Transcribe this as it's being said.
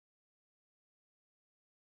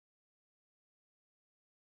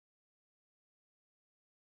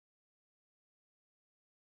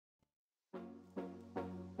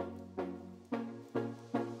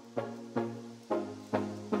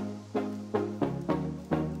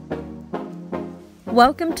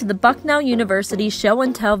Welcome to the Bucknell University Show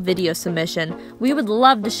and Tell video submission. We would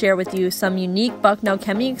love to share with you some unique Bucknell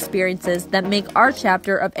ChemE experiences that make our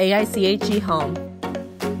chapter of AIChE home.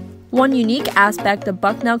 One unique aspect of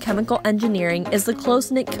Bucknell Chemical Engineering is the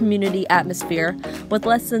close-knit community atmosphere. With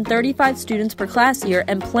less than 35 students per class year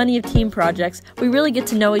and plenty of team projects, we really get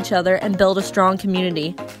to know each other and build a strong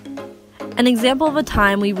community. An example of a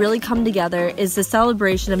time we really come together is the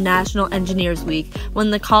celebration of National Engineers Week, when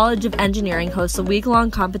the College of Engineering hosts a week-long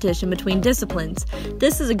competition between disciplines.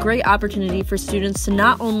 This is a great opportunity for students to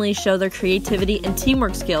not only show their creativity and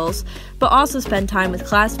teamwork skills, but also spend time with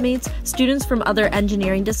classmates, students from other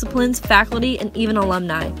engineering disciplines, faculty, and even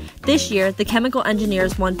alumni. This year, the chemical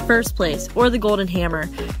engineers won first place, or the Golden Hammer.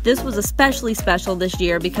 This was especially special this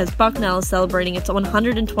year because Bucknell is celebrating its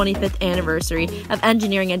 125th anniversary of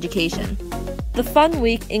engineering education. The fun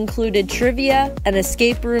week included trivia, an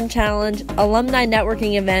escape room challenge, alumni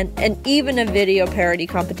networking event, and even a video parody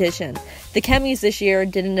competition. The Chemies this year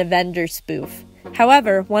did an Avengers spoof.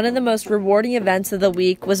 However, one of the most rewarding events of the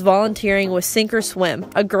week was volunteering with Sink or Swim,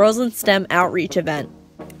 a Girls in STEM outreach event.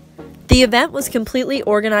 The event was completely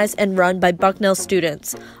organized and run by Bucknell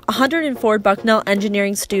students. 104 Bucknell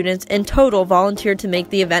engineering students in total volunteered to make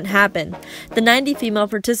the event happen. The 90 female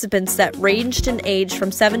participants that ranged in age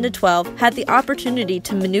from 7 to 12 had the opportunity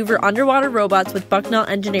to maneuver underwater robots with Bucknell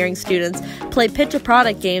engineering students, play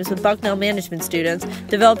pitch-a-product games with Bucknell management students,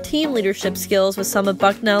 develop team leadership skills with some of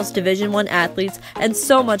Bucknell's Division I athletes, and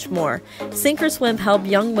so much more. Sink or Swim helped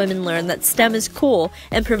young women learn that STEM is cool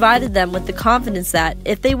and provided them with the confidence that,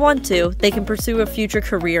 if they want to, they can pursue a future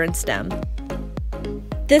career in STEM.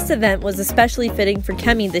 This event was especially fitting for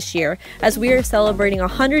ChemE this year, as we are celebrating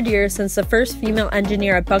 100 years since the first female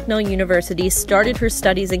engineer at Bucknell University started her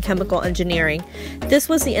studies in chemical engineering. This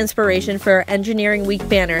was the inspiration for our Engineering Week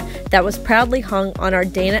banner that was proudly hung on our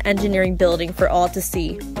Dana Engineering building for all to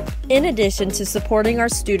see. In addition to supporting our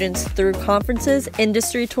students through conferences,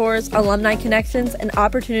 industry tours, alumni connections, and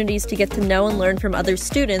opportunities to get to know and learn from other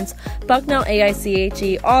students, Bucknell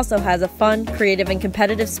AIChE also has a fun, creative, and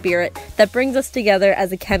competitive spirit that brings us together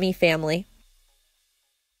as a ChemE family.